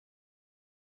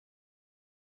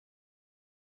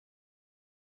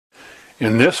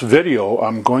In this video,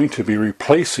 I'm going to be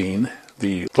replacing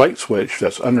the light switch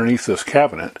that's underneath this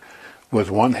cabinet with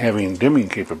one having dimming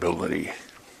capability.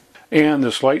 And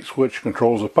this light switch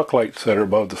controls the puck lights that are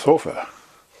above the sofa.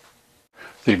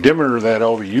 The dimmer that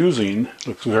I'll be using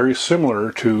looks very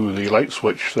similar to the light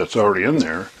switch that's already in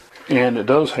there, and it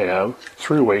does have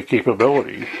three-way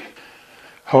capability.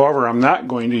 However, I'm not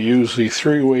going to use the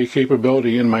three-way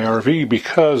capability in my RV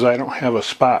because I don't have a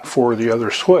spot for the other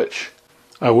switch.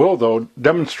 I will, though,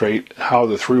 demonstrate how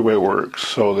the three-way works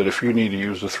so that if you need to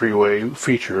use the three-way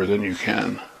feature, then you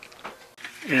can.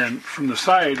 And from the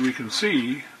side, we can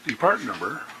see the part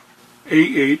number,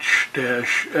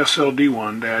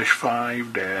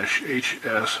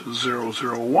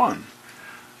 AH-SLD1-5-HS001.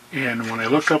 And when I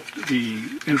look up the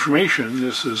information,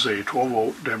 this is a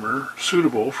 12-volt dimmer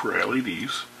suitable for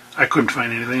LEDs. I couldn't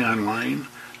find anything online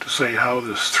to say how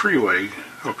this three-way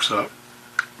hooks up,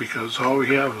 because all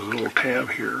we have is a little tab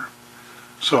here.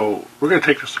 So we're going to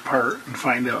take this apart and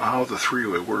find out how the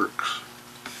three-way works.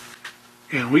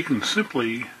 And we can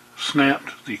simply snap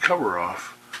the cover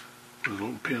off with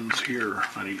little pins here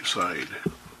on each side.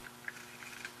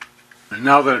 And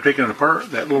now that I've taken it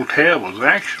apart, that little tab was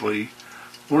actually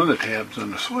one of the tabs on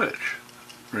the switch,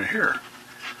 right here.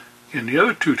 And the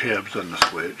other two tabs on the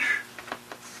switch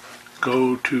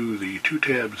go to the two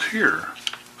tabs here.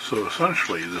 So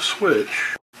essentially the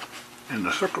switch and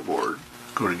the circuit board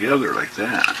go together like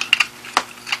that.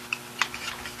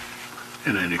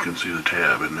 And then you can see the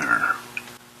tab in there.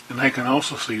 And I can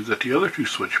also see that the other two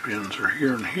switch pins are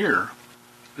here and here.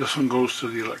 This one goes to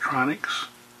the electronics,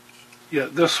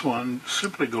 yet this one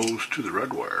simply goes to the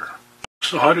red wire.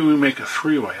 So how do we make a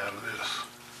three-way out of this?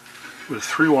 With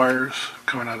three wires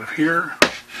coming out of here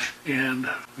and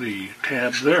the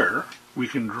tab there, we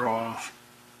can draw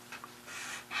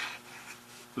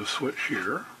the switch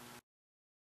here.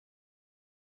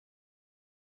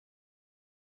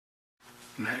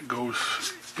 And that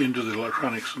goes into the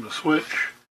electronics and the switch.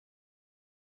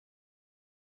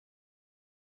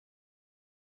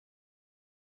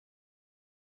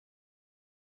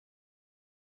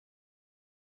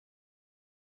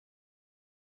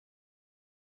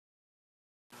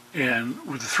 And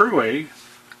with the three-way,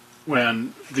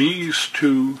 when these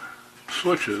two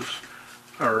switches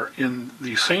are in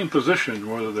the same position,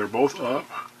 whether they're both up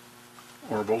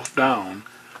or both down,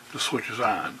 the switch is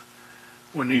on.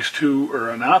 When these two are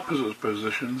in opposite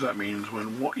positions, that means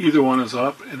when either one is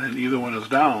up and then either one is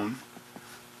down,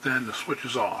 then the switch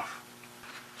is off.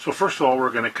 So first of all, we're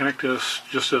going to connect this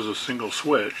just as a single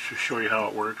switch to show you how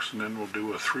it works, and then we'll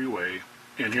do a three-way.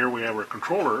 And here we have our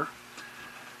controller.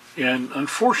 And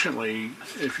unfortunately,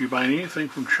 if you buy anything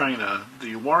from China,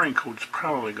 the wiring code is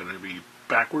probably going to be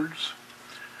backwards.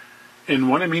 And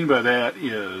what I mean by that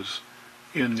is,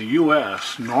 in the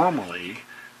US, normally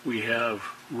we have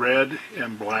red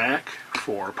and black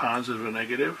for positive and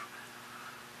negative.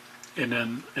 And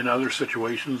then in other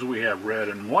situations we have red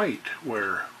and white,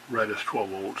 where red is 12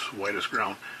 volts, white is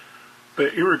ground.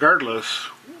 But irregardless,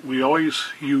 we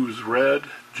always use red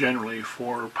generally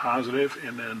for positive,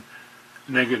 and then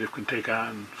negative can take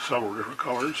on several different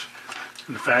colors.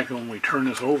 In fact, when we turn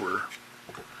this over,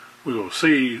 we will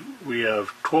see we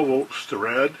have 12 volts to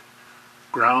red,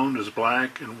 ground is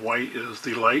black, and white is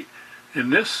the light. And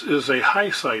this is a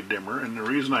high side dimmer, and the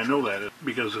reason I know that is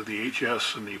because of the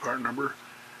HS and the part number.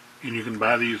 And you can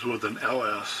buy these with an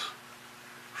LS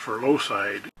for low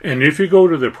side. And if you go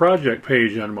to the project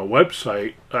page on my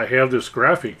website, I have this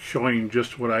graphic showing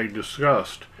just what I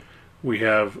discussed. We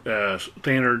have a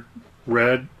standard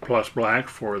red plus black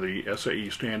for the SAE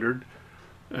standard.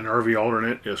 An RV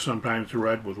alternate is sometimes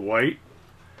red with white.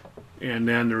 And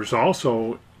then there's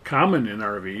also common in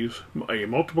RVs a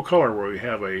multiple color, where we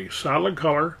have a solid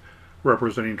color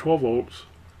representing 12 volts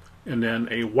and then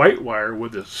a white wire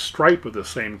with a stripe of the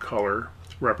same color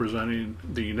representing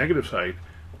the negative side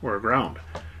or ground.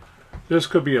 This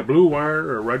could be a blue wire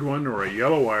or a red one or a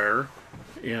yellow wire,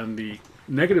 and the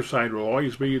negative side will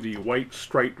always be the white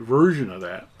striped version of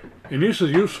that. And this is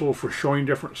useful for showing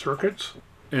different circuits.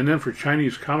 And then for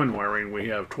Chinese common wiring, we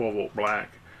have 12 volt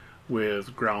black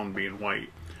with ground being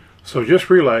white. So just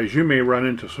realize you may run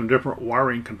into some different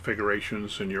wiring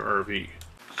configurations in your RV.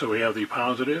 So we have the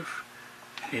positive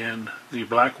and the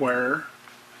black wire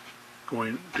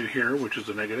going to here, which is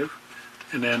the negative.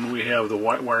 And then we have the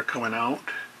white wire coming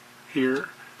out here,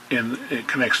 and it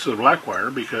connects to the black wire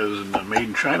because in the made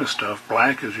in China stuff,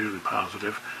 black is usually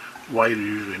positive, white is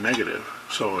usually negative.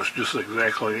 So it's just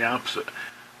exactly the opposite.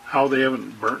 How they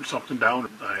haven't burnt something down,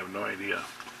 I have no idea.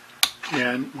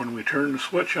 And when we turn the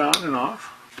switch on and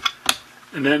off,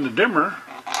 and then the dimmer,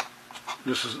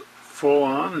 this is full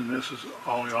on and this is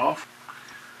all the way off.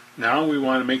 Now we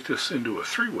want to make this into a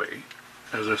three-way.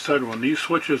 As I said, when these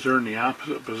switches are in the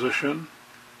opposite position,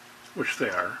 which they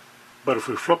are, but if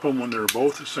we flip them when they're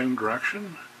both the same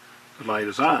direction, the light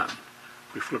is on.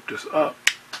 If we flip this up,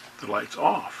 the light's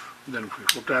off. Then if we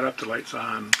flip that up, the light's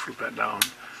on, flip that down.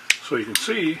 So you can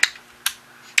see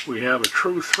we have a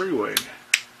true three-way.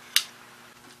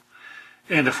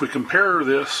 And if we compare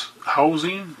this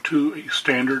housing to a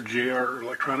standard JR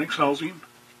Electronics housing,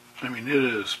 I mean, it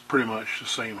is pretty much the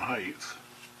same height,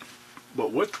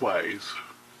 but width-wise,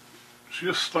 it's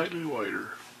just slightly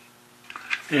wider.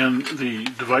 And the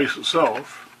device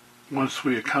itself, once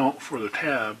we account for the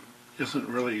tab, isn't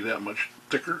really that much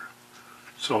thicker,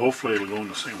 so hopefully it'll go in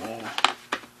the same hole.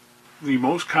 The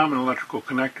most common electrical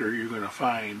connector you're going to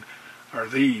find are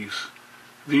these.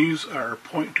 These are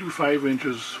 0.25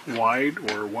 inches wide,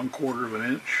 or 1/4 of an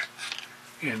inch,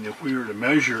 and if we were to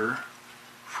measure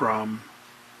from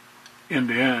end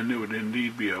to end, it would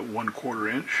indeed be a 1/4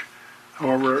 inch.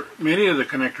 However, many of the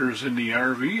connectors in the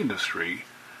RV industry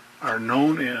are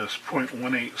known as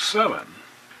 0.187,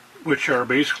 which are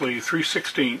basically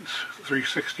 3/16.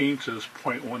 3/16 is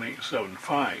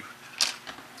 0.1875.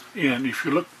 And if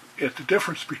you look at the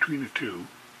difference between the two,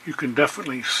 you can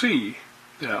definitely see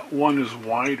that one is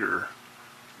wider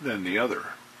than the other.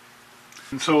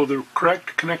 And so the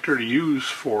correct connector to use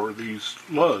for these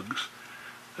lugs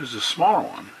is the smaller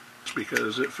one,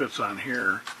 because it fits on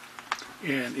here.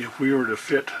 And if we were to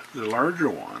fit the larger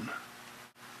one,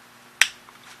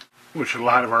 which a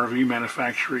lot of RV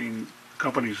manufacturing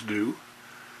companies do,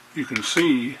 you can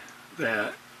see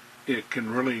that it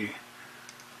can really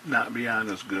not be on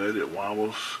as good. It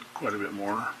wobbles quite a bit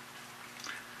more.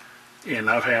 And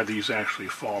I've had these actually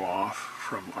fall off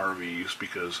from RVs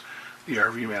because the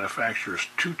RV manufacturer is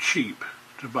too cheap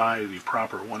to buy the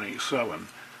proper 187,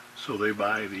 so they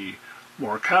buy the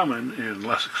more common and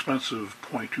less expensive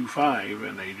 0.25,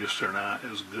 and they just are not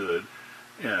as good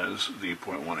as the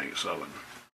 0.187.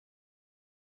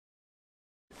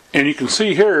 And you can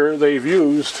see here they've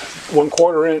used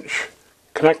 1/4 inch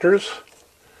connectors,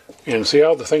 and see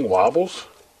how the thing wobbles?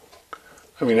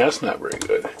 I mean, that's not very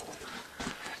good.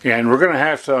 And we're going to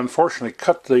have to unfortunately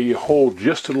cut the hole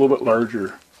just a little bit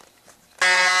larger.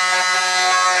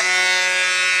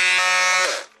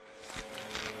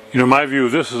 You know, in my view,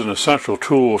 this is an essential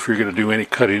tool if you're going to do any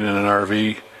cutting in an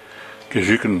RV, because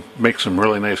you can make some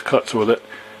really nice cuts with it.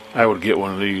 I would get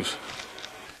one of these.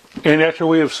 And after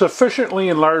we have sufficiently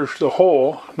enlarged the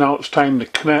hole, now it's time to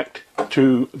connect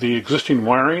to the existing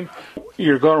wiring.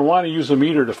 You're going to want to use a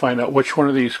meter to find out which one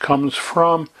of these comes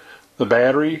from the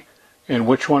battery and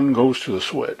which one goes to the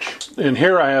switch. And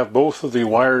here I have both of the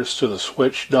wires to the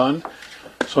switch done.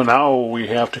 So now we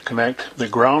have to connect the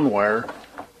ground wire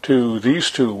to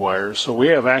these two wires. So we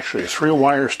have actually 3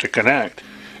 wires to connect.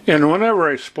 And whenever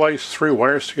I splice 3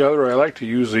 wires together, I like to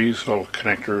use these little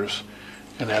connectors.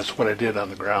 And that's what I did on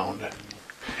the ground.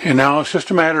 And now it's just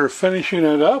a matter of finishing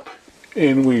it up.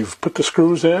 And we've put the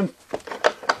screws in.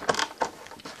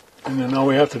 And then all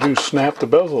we have to do is snap the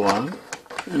bezel on.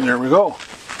 And there we go.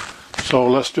 So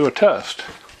let's do a test.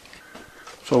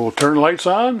 So we'll turn lights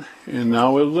on, and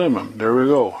now we'll dim them. There we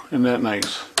go. Isn't that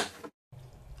nice?